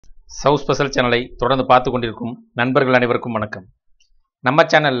South special சேனலை தொடர்ந்து பார்த்து கொண்டிருக்கும் நண்பர்கள் அனைவருக்கும் வணக்கம். நம்ம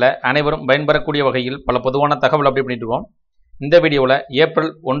சேனலில் அனைவரும் பயன்பெறக்கூடிய வகையில் பல பொதுவான தகவல் அப்படி பண்ணிட்டு இருக்கோம். இந்த வீடியோவில் ஏப்ரல்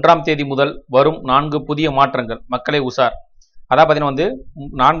 1ஆம் தேதி முதல் வரும் 4 புதிய மாற்றங்கள் மக்களை உஷார். அதான் பார்த்தீங்கன்னா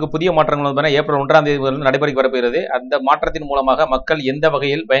 4 புதிய மாற்றங்கள் வந்து ஏப்ரல் 1ஆம் தேதி முதல் நடைமுறைக்கு வரப்போகிறது. அந்த மாற்றத்தின் மூலமாக மக்கள் எந்த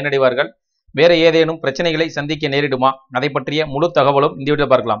வகையில் பயனடைவார்கள், வேறு ஏதேனும் பிரச்சனைகளை சந்திக்க நேரிடுமா, அதை பற்றிய முழு தகவலும் இந்த வீடியோ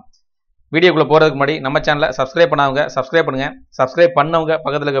பார்க்கலாம். வீடியோக்குள்ள போறதுக்கு முன்னாடி நம்ம சேனலை சப்ஸ்கிரைப் பண்ணாதவங்க சப்ஸ்கிரைப் பண்ணுங்க, சப்ஸ்கிரைப் பண்ணவங்க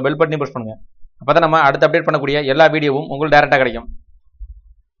பக்கத்தில் இருக்க பெல் பட்டனை பிரஸ் பண்ணுங்க. அப்பதான் நம்ம அடுத்து அப்டேட் பண்ணக்கூடிய எல்லா வீடியோவும் உங்களுக்கு டைரக்டா கிடைக்கும்.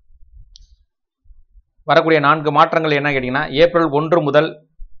 வரக்கூடிய 4 மாற்றங்கள் என்ன கேட்டீங்கன்னா, ஏப்ரல் 1 முதல்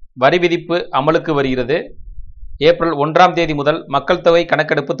வரி விதிப்பு அமலுக்கு வருகிறது. ஏப்ரல் 1ஆம் தேதி முதல் மக்கள் தொகை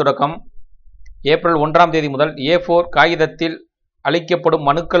கணக்கெடுப்பு தொடக்கம். ஏப்ரல் 1ஆம் தேதி முதல் A4 காகிதத்தில் அளிக்கப்படும்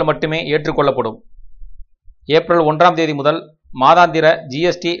மனுக்கள் மட்டுமே ஏற்றுக்கொள்ளப்படும். ஏப்ரல் 1ஆம் தேதி முதல் மாதாந்திர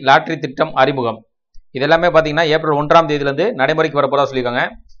GST லாட்டரி திட்டம் அறிமுகம். இதெல்லாமே பார்த்தீங்கன்னா ஏப்ரல் 1ஆம் தேதியிலிருந்து நடைமுறைக்கு வரப்போறதா சொல்லியிருக்காங்க.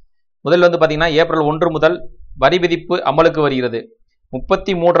 முதல்ல பார்த்தீங்கன்னா ஏப்ரல் 1 முதல் வரி விதிப்பு அமலுக்கு வருகிறது.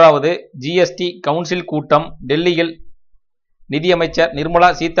 33வது GST கவுன்சில் கூட்டம் டெல்லியில் நிதியமைச்சர்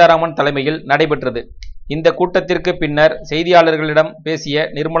நிர்மலா சீதாராமன் தலைமையில் நடைபெற்றது. இந்த கூட்டத்திற்கு பின்னர் செய்தியாளர்களிடம் பேசிய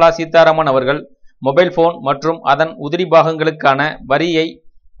நிர்மலா சீதாராமன் அவர்கள் மொபைல் போன் மற்றும் அதன் உதிரி பாகங்களுக்கான வரியை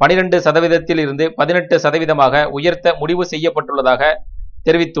 12% இருந்து 18% உயர்த்த முடிவு செய்யப்பட்டுள்ளதாக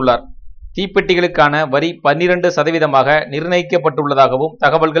தெரிவித்துள்ளார். தீப்பெட்டிகளுக்கான வரி 12% நிர்ணயிக்கப்பட்டுள்ளதாகவும்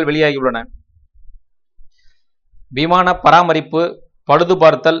தகவல்கள் வெளியாகியுள்ளன. விமான பராமரிப்பு,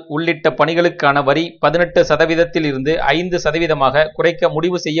 பழுதுபார்த்தல் உள்ளிட்ட பணிகளுக்கான வரி 18% இருந்து 5% குறைக்க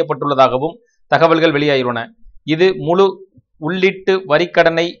முடிவு செய்யப்பட்டுள்ளதாகவும் தகவல்கள் வெளியாகியுள்ளன. இது முழு உள்ளீட்டு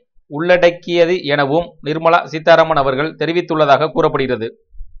வரிக்கடனை உள்ளடக்கியது எனவும் நிர்மலா சீதாராமன் அவர்கள் தெரிவித்துள்ளதாக கூறப்படுகிறது.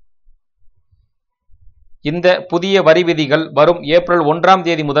 இந்த புதிய வரி விதிகள் வரும் ஏப்ரல் 1ஆம்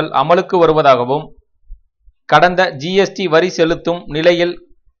தேதி முதல் அமலுக்கு வருவதாகவும், கடந்த GST வரி செலுத்தும் நிலையில்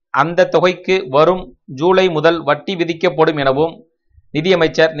அந்த தொகைக்கு வரும் ஜூலை முதல் வட்டி விதிக்கப்படும் எனவும்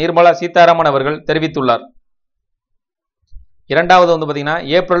நிதியமைச்சர் நிர்மலா சீதாராமன் அவர்கள் தெரிவித்துள்ளார். இரண்டாவது பார்த்தீங்கன்னா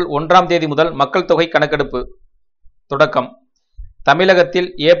ஏப்ரல் 1ஆம் தேதி முதல் மக்கள் தொகை கணக்கெடுப்பு தொடக்கம்.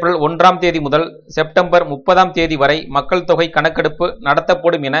 தமிழகத்தில் ஏப்ரல் 1ஆம் தேதி முதல் செப்டம்பர் 30ஆம் தேதி வரை மக்கள் தொகை கணக்கெடுப்பு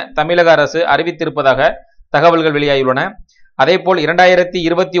நடத்தப்படும் என தமிழக அரசு அறிவித்திருப்பதாக தகவல்கள் வெளியாகியுள்ளன. அதேபோல்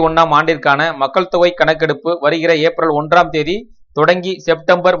 2021ஆம் ஆண்டிற்கான மக்கள் தொகை கணக்கெடுப்பு வருகிற ஏப்ரல் 1ஆம் தேதி தொடங்கி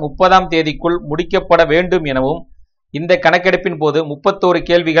செப்டம்பர் 30ஆம் தேதிக்குள் முடிக்கப்பட வேண்டும் எனவும், இந்த கணக்கெடுப்பின் போது 31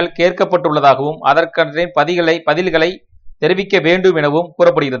 கேள்விகள் கேட்கப்பட்டுள்ளதாகவும் அதற்கான பதில்களை தெரிவிக்க வேண்டும் எனவும்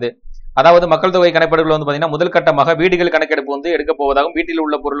கூறப்படுகிறது. அதாவது மக்கள் தொகை கணக்கெடுப்புகள் பார்த்தீங்கன்னா முதல் கட்டமாக வீடுகள் கணக்கெடுப்பு எடுக்க போவதாகவும், வீட்டில்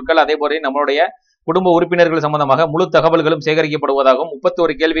உள்ள பொருட்கள் அதே போல நம்மளுடைய குடும்ப உறுப்பினர்கள் சம்பந்தமாக முழு தகவல்களும் சேகரிக்கப்படுவதாகவும்,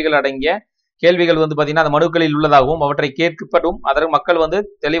 31 கேள்விகள் அடங்கிய கேள்விகள் பார்த்தீங்கன்னா அந்த மனுக்களில் உள்ளதாகவும் அவற்றை கேட்கப்படும், அதற்கு மக்கள்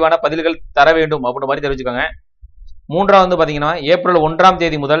தெளிவான பதில்கள் தர வேண்டும் அப்படின்ற மாதிரி தெரிவிச்சுக்காங்க. மூன்றாவது பார்த்தீங்கன்னா ஏப்ரல் 1ஆம்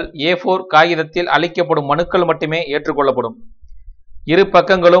தேதி முதல் A4 காகிதத்தில் அளிக்கப்படும் மனுக்கள் மட்டுமே ஏற்றுக்கொள்ளப்படும். இரு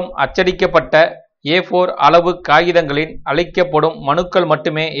பக்கங்களும் அச்சடிக்கப்பட்ட A4 அளவு காகிதங்களில் அளிக்கப்படும் மனுக்கள்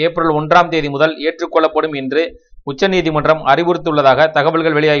மட்டுமே ஏப்ரல் 1ஆம் தேதி முதல் ஏற்றுக்கொள்ளப்படும் என்று உச்சநீதிமன்றம் அறிவுறுத்தியுள்ளதாக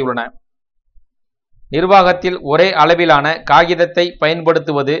தகவல்கள் வெளியாகியுள்ளன. நிர்வாகத்தில் ஒரே அளவிலான காகிதத்தை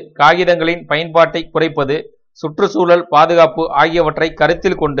பயன்படுத்துவது, காகிதங்களின் பயன்பாட்டை குறைப்பது, சுற்றுச்சூழல் பாதுகாப்பு ஆகியவற்றை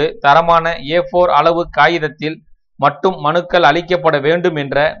கருத்தில் கொண்டு தரமான A4 அளவு காகிதத்தில் மட்டும் மனுக்கள் அளிக்கப்பட வேண்டும்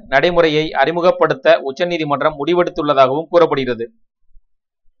என்ற நடைமுறையை அறிமுகப்படுத்த உச்சநீதிமன்றம் முடிவெடுத்துள்ளதாகவும் கூறப்படுகிறது.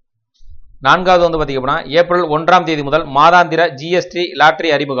 நான்காவது பார்த்தீங்கன்னா ஏப்ரல் 1ஆம் தேதி முதல் மாதாந்திர GST லாட்டரி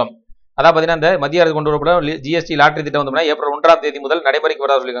அறிமுகம். அதான் பார்த்தீங்கன்னா இந்த மத்திய அரசு கொண்டு வரப்படும் GST லாட்டரி திட்டம் ஏப்ரல் 1ஆம் தேதி முதல் நடைமுறைக்கு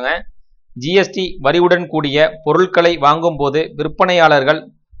வரதா சொல்லியிருக்காங்க. GST வரியுடன் கூடிய பொருட்களை வாங்கும் போது விற்பனையாளர்கள்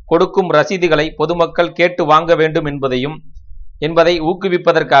கொடுக்கும் ரசீதுகளை பொதுமக்கள் கேட்டு வாங்க வேண்டும் என்பதை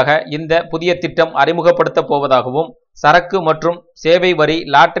ஊக்குவிப்பதற்காக இந்த புதிய திட்டம் அறிமுகப்படுத்த போவதாகவும், சரக்கு மற்றும் சேவை வரி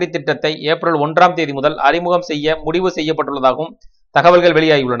லாட்டரி திட்டத்தை ஏப்ரல் 1ஆம் தேதி முதல் அறிமுகம் செய்ய முடிவு செய்யப்பட்டுள்ளதாகவும் தகவல்கள்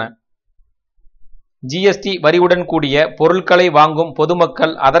வெளியாகியுள்ளன. GST வரியுடன் கூடிய பொருட்களை வாங்கும்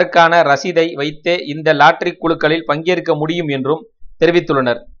பொதுமக்கள் அதற்கான ரசீதை வைத்தே இந்த லாட்டரி குழுக்களில் பங்கேற்க முடியும் என்றும்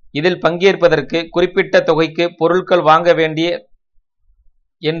தெரிவித்துள்ளனர். இதில் பங்கேற்பதற்கு குறிப்பிட்ட தொகைக்கு பொருட்கள் வாங்க வேண்டிய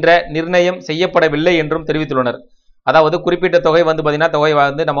என்ற நிர்ணயம் செய்யப்படவில்லை என்றும் தெரிவித்துள்ளனர். அதாவது குறிப்பிட்ட தொகை பார்த்தீங்கன்னா தொகை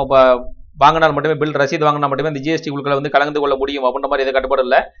நம்ம வாங்கினால் மட்டுமே, பில் ரசீது வாங்கினா மட்டுமே இந்த GST குழுக்களை கலந்து கொள்ள முடியும் அப்படின்ற மாதிரி எது கட்டுப்பாடு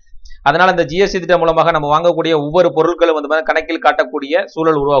இல்லை. அதனால இந்த GST திட்டம் மூலமாக நம்ம வாங்கக்கூடிய ஒவ்வொரு பொருட்களும் கணக்கில் காட்டக்கூடிய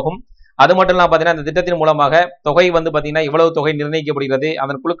சூழல் உருவாகும். அது மட்டும் இல்லாமல் பார்த்தீங்கன்னா இந்த திட்டத்தின் மூலமாக தொகை பார்த்தீங்கன்னா இவ்வளவு தொகை நிர்ணயிக்கப்படுகிறது,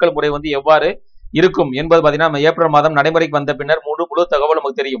 அதன் குழுக்கள் முறை எவ்வாறு இருக்கும் என்பது பார்த்தீங்கன்னா நம்ம ஏப்ரல் மாதம் நடைமுறைக்கு வந்த பின்னர் முழு தகவல்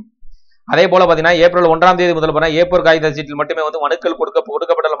நமக்கு தெரியும். அதே போல பார்த்தீங்கன்னா ஏப்ரல் 1ஆம் தேதி முதல் A4 காகித சீட்டில் மட்டுமே மனுக்கள்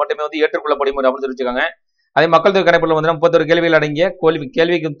கொடுக்கப்பட்டால் மட்டுமே ஏற்றுக்கொள்ளப்படும் அப்படின்னு தெரிவிச்சுக்காங்க. அதே மக்கள் தொகை கணக்கெடுப்பில் 31 கேள்விகள் அடங்கிய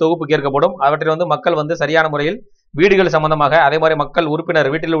கேள்விக்கு தொகுப்பு கேட்கப்படும். அவற்றை மக்கள் சரியான முறையில் வீடுகள் சம்பந்தமாக, அதே மாதிரி மக்கள்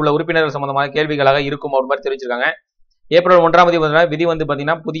வீட்டில் உள்ள உறுப்பினர்கள் சம்பந்தமாக கேள்விகளாக இருக்கும் ஒரு மாதிரி தெரிவிச்சிருக்காங்க. ஏப்ரல் 1ஆம் தேதி விதி வந்து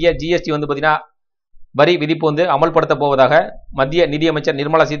பார்த்தீங்கன்னா புதிய ஜிஎஸ்டி வந்து பார்த்தீங்கன்னா வரி விதிப்பு வந்து அமல்படுத்த போவதாக மத்திய நிதியமைச்சர்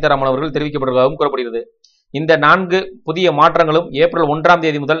நிர்மலா சீதாராமன் அவர்கள் தெரிவிக்கப்பட்டதாகவும் கூறப்படுகிறது. இந்த 4 புதிய மாற்றங்களும் ஏப்ரல் 1ஆம்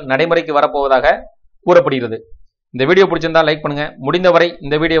தேதி முதல் நடைமுறைக்கு வரப்போவதாக கூறப்படுகிறது. இந்த வீடியோ பிடிச்சிருந்தா லைக் பண்ணுங்க. முடிந்தவரை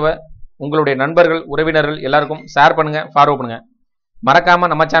இந்த வீடியோவை உங்களுடைய நண்பர்கள், உறவினர்கள் எல்லாருக்கும் ஷேர் பண்ணுங்க, ஃபார்வர்ட் பண்ணுங்க. மறக்காம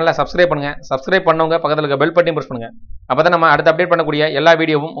நம்ம சேனலை சப்ஸ்கிரைப் பண்ணுங்க. சப்ஸ்கிரைப் பண்ணவங்க பக்கத்தில் இருக்க பெல் பட்டன் பிரஸ் பண்ணுங்க. அப்பதான் நம்ம அடுத்து அப்டேட் பண்ணக்கூடிய எல்லா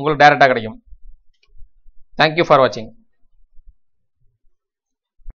வீடியோவும் உங்களுக்கு டைரக்டா கிடைக்கும். தேங்க்யூ ஃபார் வாட்சிங்.